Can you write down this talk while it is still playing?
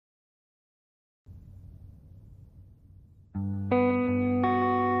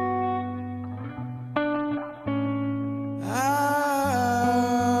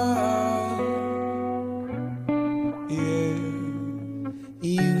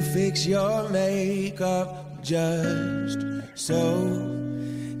You fix your makeup just so.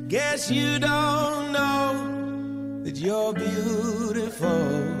 Guess you don't know that you're beautiful.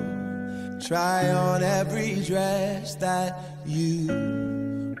 Try on every dress that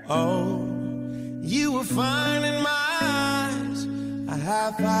you own. You were fine in my eyes a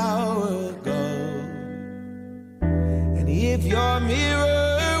half hour ago. And if your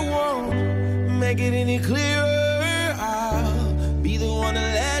mirror won't make it any clearer, I'll be the one to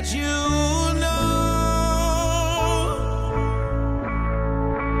let you know.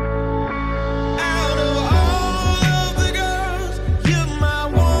 Out of all of the girls, you're my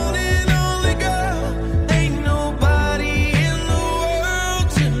one and only girl. Ain't nobody in the world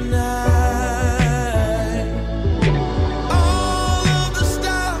tonight. All of the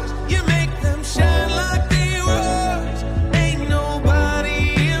stars, you make them shine like they was. Ain't nobody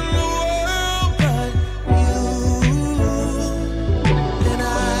in the world but you and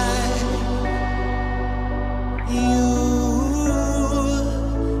I. You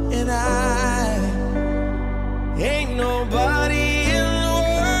and I. Ain't nobody in the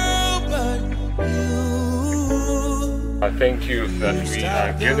world but you. Thank you that we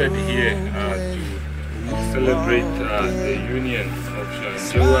are gathered here to celebrate the union of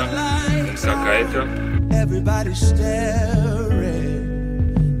Njua and Sakaeta. Everybody staring.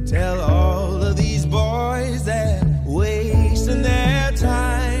 Tell all of these boys that wasting their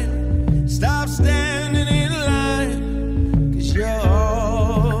time. Stop standing in line, 'cause you're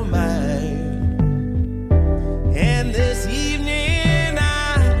all mine. And this evening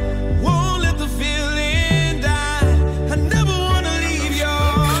I won't let the feeling die. I never wanna leave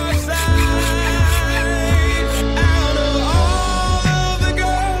your side. Out of all of the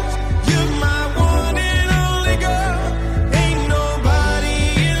girls, you're my one and only girl. Ain't nobody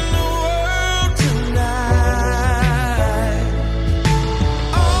in the world tonight.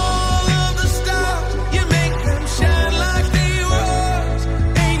 All of the stars, you make them shine like they was.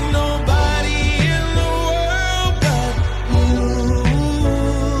 Ain't nobody in the world but you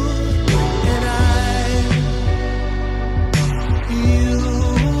and I. You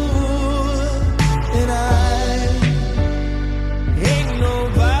and I. Ain't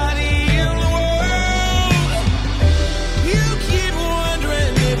nobody in the world. You keep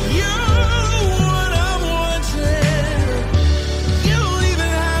wondering if you're what I'm wanting. You don't even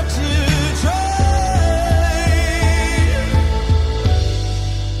have to try.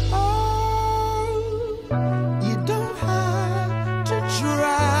 Oh, you don't have to try.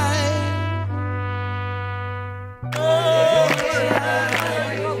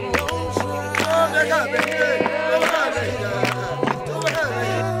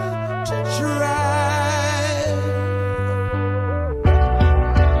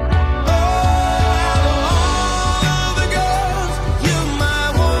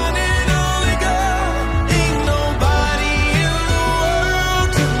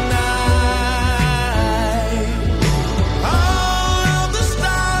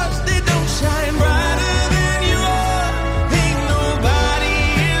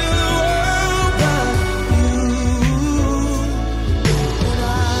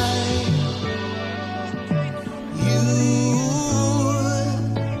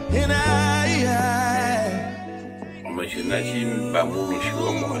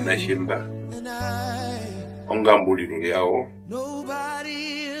 Nobody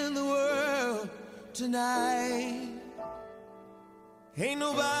in the world tonight. Ain't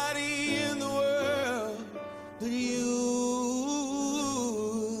nobody in the world but you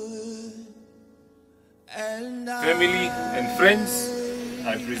and I. Family and friends,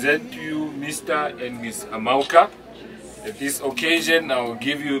 I present to you Mr. and Miss Hamauka. At this occasion, I will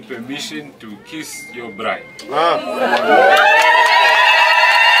give you permission to kiss your bride.